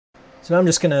So now I'm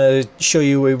just going to show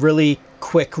you a really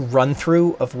quick run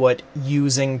through of what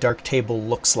using Darktable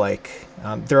looks like.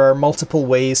 There are multiple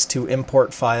ways to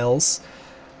import files.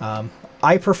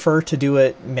 I prefer to do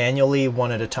it manually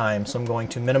one at a time, so I'm going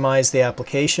to minimize the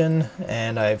application,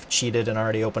 and I've cheated and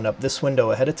already opened up this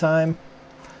window ahead of time.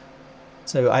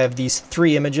 So I have these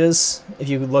 3 images. If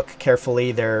you look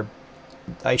carefully,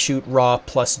 I shoot RAW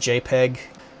plus JPEG.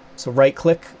 So right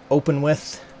click, open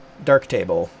with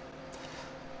Darktable.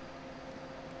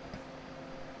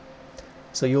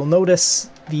 So you'll notice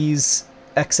these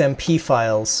XMP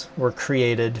files were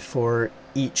created for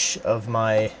each of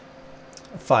my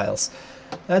files.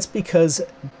 That's because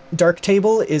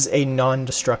Darktable is a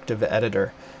non-destructive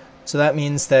editor. So that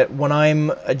means that when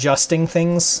I'm adjusting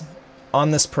things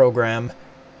on this program,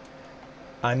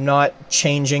 I'm not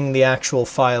changing the actual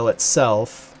file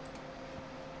itself.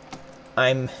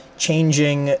 I'm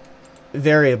changing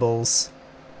variables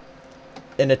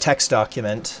in a text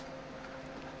document.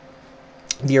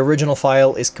 The original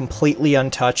file is completely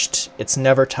untouched. It's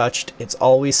never touched. It's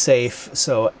always safe.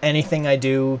 So anything I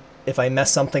do, if I mess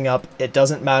something up, it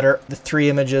doesn't matter. The 3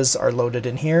 images are loaded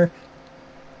in here.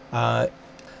 So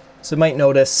you might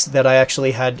notice that I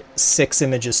actually had 6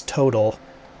 images total,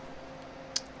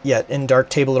 yet in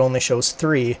Darktable it only shows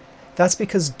 3. That's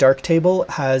because Darktable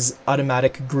has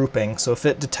automatic grouping. So if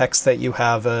it detects that you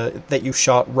have that you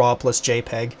shot RAW plus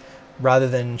JPEG, rather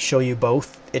than show you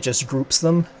both, it just groups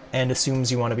them and assumes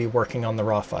you want to be working on the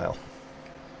RAW file.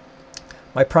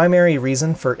 My primary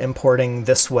reason for importing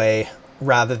this way,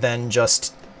 rather than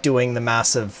just doing the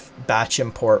massive batch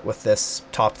import with this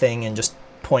top thing and just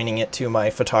pointing it to my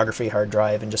photography hard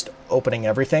drive and just opening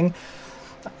everything,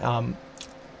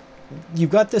 you've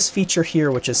got this feature here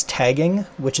which is tagging,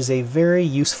 which is a very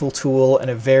useful tool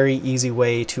and a very easy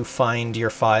way to find your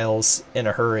files in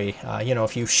a hurry. You know,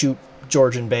 if you shoot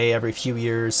Georgian Bay every few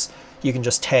years, you can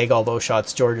just tag all those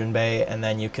shots Georgian Bay and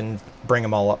then you can bring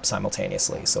them all up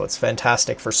simultaneously. So it's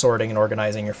fantastic for sorting and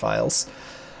organizing your files.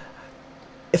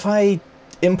 If I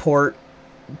import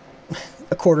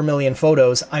 250,000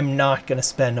 photos, I'm not going to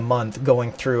spend a month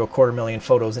going through 250,000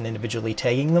 photos and individually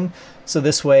tagging them. So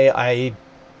this way I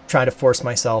try to force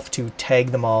myself to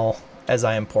tag them all as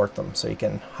I import them. So you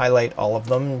can highlight all of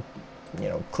them, you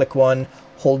know, click one,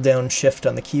 hold down Shift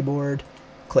on the keyboard,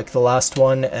 click the last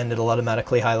one, and it'll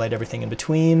automatically highlight everything in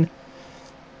between.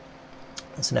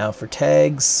 So now for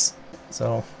tags,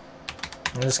 so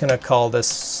I'm just going to call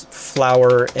this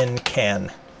flower in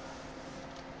can.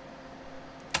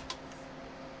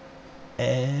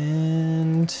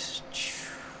 And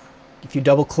if you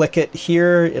double click it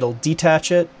here, it'll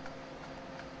detach it.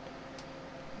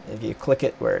 If you click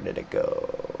it, where did it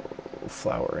go?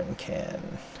 Flower in can.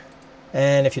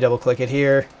 And if you double click it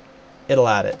here, it'll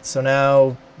add it. So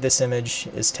now this image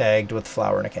is tagged with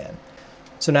flower in a can.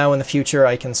 So now in the future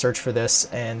I can search for this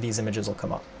and these images will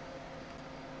come up.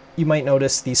 You might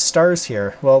notice these stars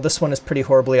here. Well, this one is pretty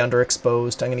horribly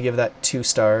underexposed. I'm going to give that 2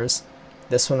 stars.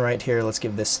 This one right here, let's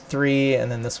give this 3,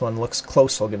 and then this one looks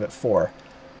close, I'll give it 4.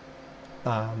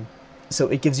 So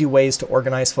it gives you ways to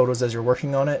organize photos as you're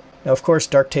working on it. Now, of course,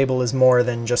 Darktable is more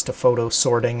than just a photo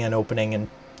sorting and opening and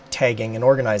tagging and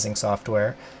organizing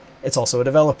software. It's also a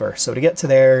developer. So to get to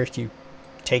there, you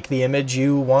take the image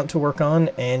you want to work on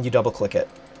and you double click it.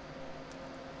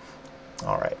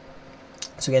 All right.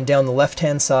 So again, down the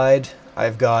left-hand side,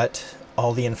 I've got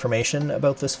all the information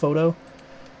about this photo.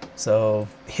 So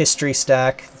history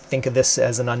stack, think of this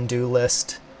as an undo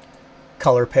list.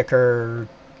 Color picker,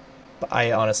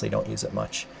 I honestly don't use it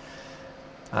much.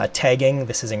 Tagging,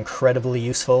 this is incredibly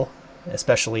useful,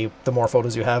 especially the more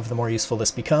photos you have, the more useful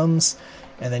this becomes.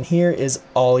 And then here is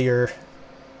all your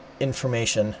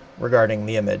information regarding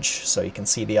the image, so you can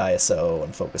see the ISO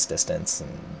and focus distance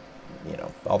and, you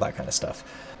know, all that kind of stuff.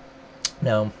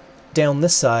 Now, down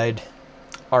this side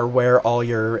are where all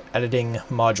your editing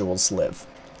modules live.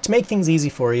 To make things easy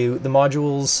for you, the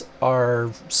modules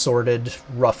are sorted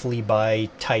roughly by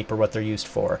type or what they're used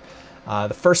for.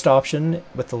 The first option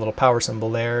with the little power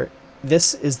symbol there,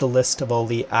 this is the list of all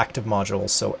the active modules.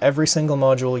 So every single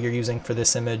module you're using for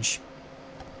this image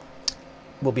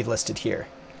will be listed here.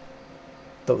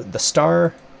 The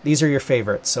star, these are your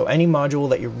favorites. So any module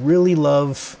that you really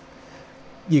love,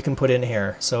 you can put in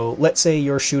here. So let's say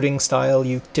your shooting style,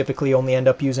 you typically only end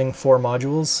up using 4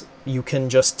 modules. You can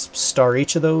just star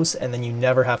each of those and then you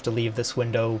never have to leave this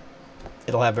window.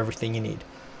 It'll have everything you need.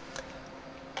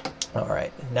 All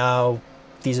right, now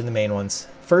these are the main ones.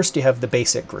 First, you have the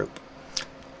basic group.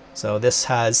 So this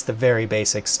has the very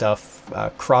basic stuff,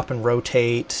 crop and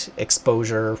rotate,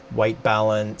 exposure, white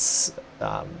balance,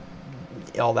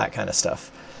 all that kind of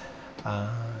stuff.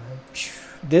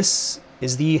 this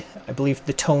is I believe,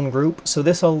 the tone group. So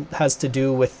this all has to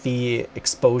do with the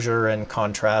exposure and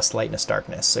contrast, lightness,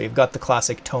 darkness. So you've got the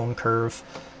classic tone curve,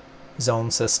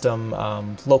 zone system,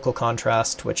 local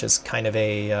contrast, which is kind of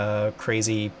a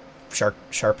crazy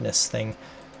sharpness thing.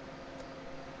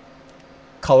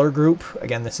 Color group,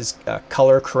 again, this is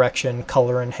color correction,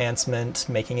 color enhancement,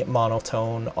 making it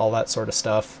monotone, all that sort of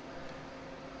stuff.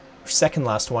 Second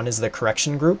last one is the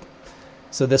correction group.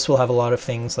 So this will have a lot of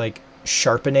things like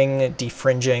sharpening,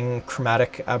 defringing,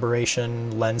 chromatic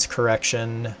aberration, lens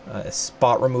correction,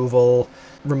 spot removal,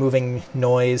 removing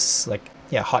noise, like,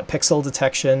 yeah, hot pixel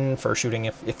detection for shooting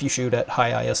if you shoot at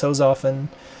high ISOs often.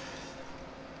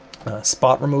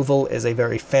 Spot removal is a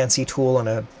very fancy tool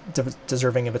and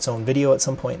deserving of its own video at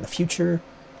some point in the future.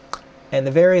 And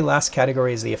the very last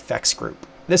category is the effects group.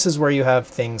 This is where you have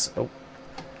things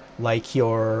like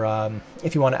your,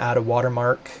 if you want to add a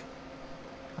watermark,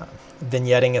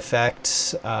 vignetting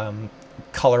effect,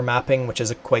 color mapping, which is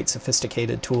a quite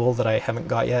sophisticated tool that I haven't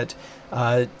got yet.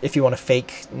 If you want to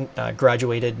fake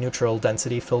graduated neutral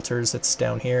density filters, it's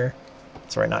down here.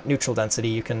 Sorry, not neutral density,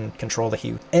 you can control the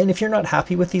hue. And if you're not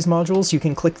happy with these modules, you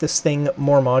can click this thing,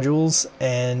 More Modules,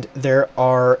 and there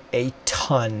are a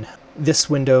ton. This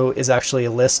window is actually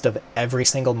a list of every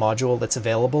single module that's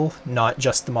available, not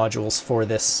just the modules for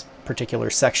this particular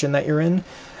section that you're in.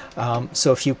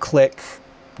 So if you click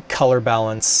color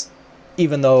balance,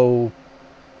 even though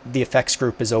the effects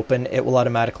group is open, it will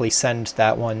automatically send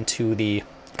that one to the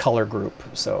color group.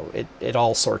 So it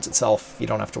all sorts itself. You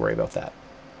don't have to worry about that.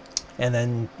 And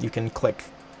then you can click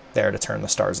there to turn the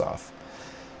stars off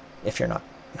if you're not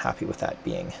happy with that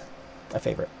being a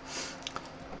favorite.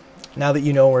 Now that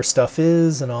you know where stuff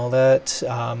is and all that,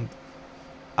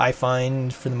 I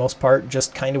find for the most part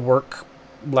just kind of work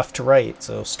left to right.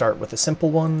 So start with a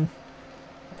simple one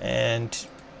and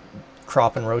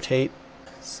crop and rotate.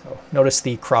 So notice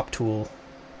the crop tool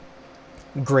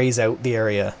grays out the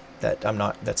area that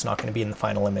that's not going to be in the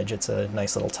final image. It's a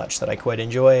nice little touch that I quite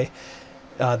enjoy.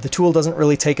 The tool doesn't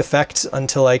really take effect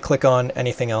until I click on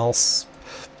anything else,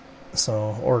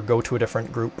 or go to a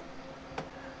different group.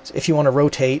 So if you want to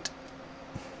rotate,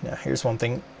 now here's one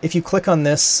thing. If you click on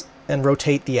this and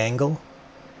rotate the angle,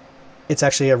 it's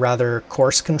actually a rather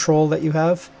coarse control that you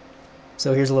have.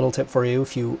 So here's a little tip for you.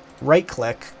 If you right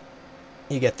click,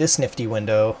 you get this nifty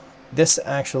window. This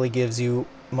actually gives you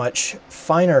much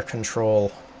finer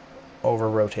control over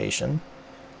rotation.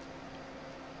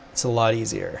 It's a lot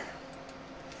easier.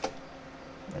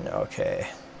 And okay,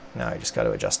 now I just got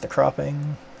to adjust the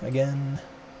cropping again.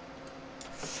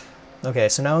 Okay,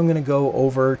 so now I'm going to go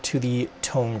over to the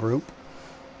tone group.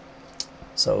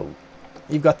 So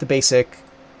you've got the basic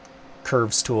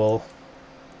curves tool.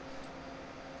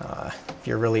 If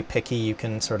you're really picky, you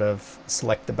can sort of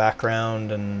select the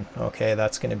background and, okay,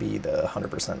 that's going to be the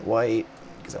 100% white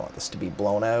because I want this to be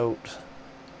blown out.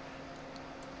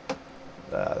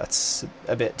 That's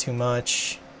a bit too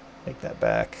much. Take that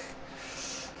back.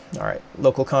 All right,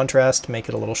 local contrast, make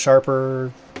it a little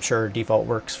sharper. Sure, default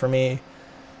works for me.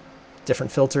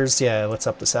 Different filters, yeah, let's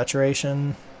up the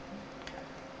saturation.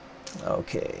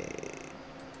 Okay.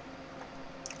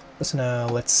 So now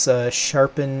let's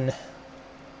sharpen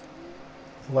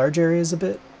large areas a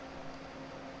bit.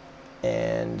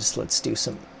 And just let's do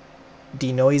some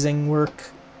denoising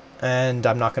work. And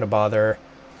I'm not going to bother.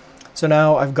 So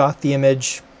now I've got the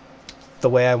image the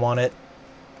way I want it.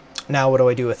 Now what do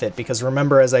I do with it? Because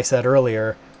remember, as I said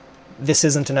earlier, this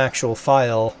isn't an actual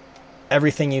file.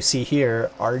 Everything you see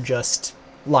here are just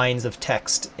lines of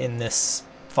text in this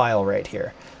file right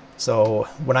here. So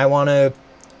when I want to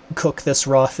cook this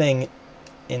raw thing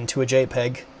into a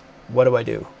JPEG, what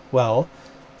do? Well,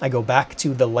 I go back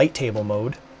to the light table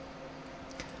mode,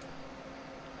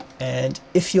 and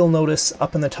if you'll notice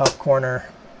up in the top corner,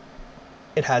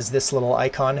 it has this little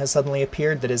icon has suddenly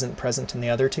appeared that isn't present in the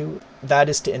other two. That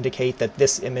is to indicate that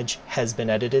this image has been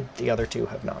edited, the other two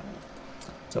have not.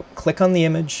 So click on the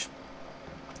image,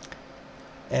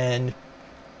 and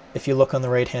if you look on the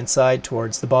right hand side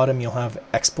towards the bottom, you'll have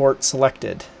export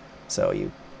selected. So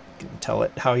you can tell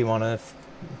it how you want to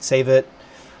save it.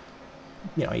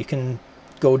 You know, you can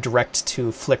go direct to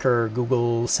Flickr,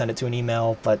 Google, send it to an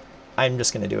email, but I'm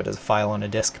just going to do it as a file on a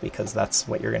disk because that's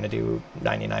what you're going to do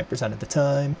 99% of the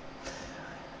time.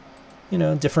 You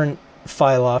know, different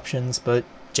file options, but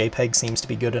JPEG seems to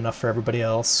be good enough for everybody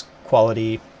else.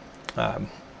 Quality,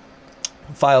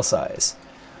 file size.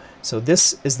 So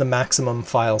this is the maximum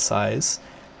file size,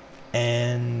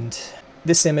 and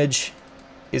this image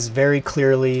is very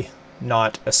clearly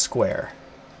not a square.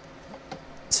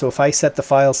 So if I set the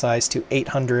file size to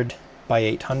 800 by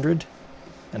 800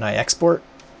 and I export,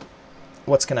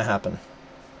 what's going to happen?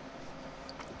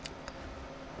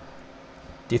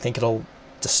 Do you think it'll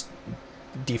just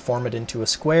deform it into a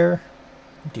square?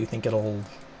 Do you think it'll,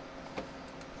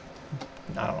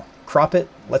 I don't know, crop it?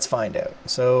 Let's find out.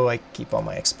 So I keep all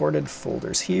my exported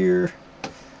folders here.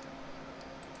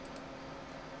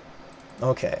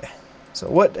 Okay, so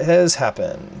what has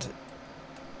happened?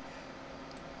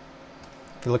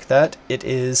 If you look at that, it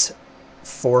is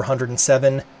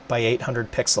 407 by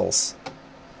 800 pixels.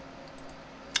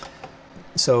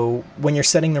 So when you're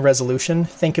setting the resolution,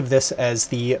 think of this as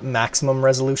the maximum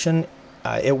resolution.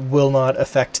 It will not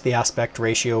affect the aspect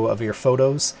ratio of your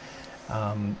photos.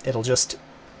 It'll just,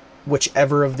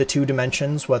 whichever of the two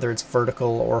dimensions, whether it's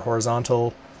vertical or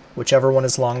horizontal, whichever one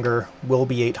is longer will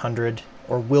be 800,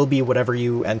 or will be whatever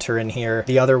you enter in here.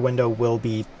 The other window will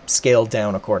be scaled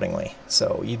down accordingly,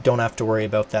 so you don't have to worry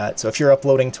about that. So if you're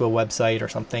uploading to a website or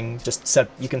something,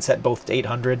 you can set both to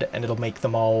 800 and it'll make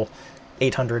them all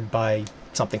 800 by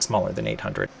something smaller than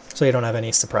 800. So you don't have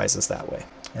any surprises that way.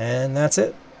 And that's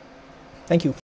it. Thank you.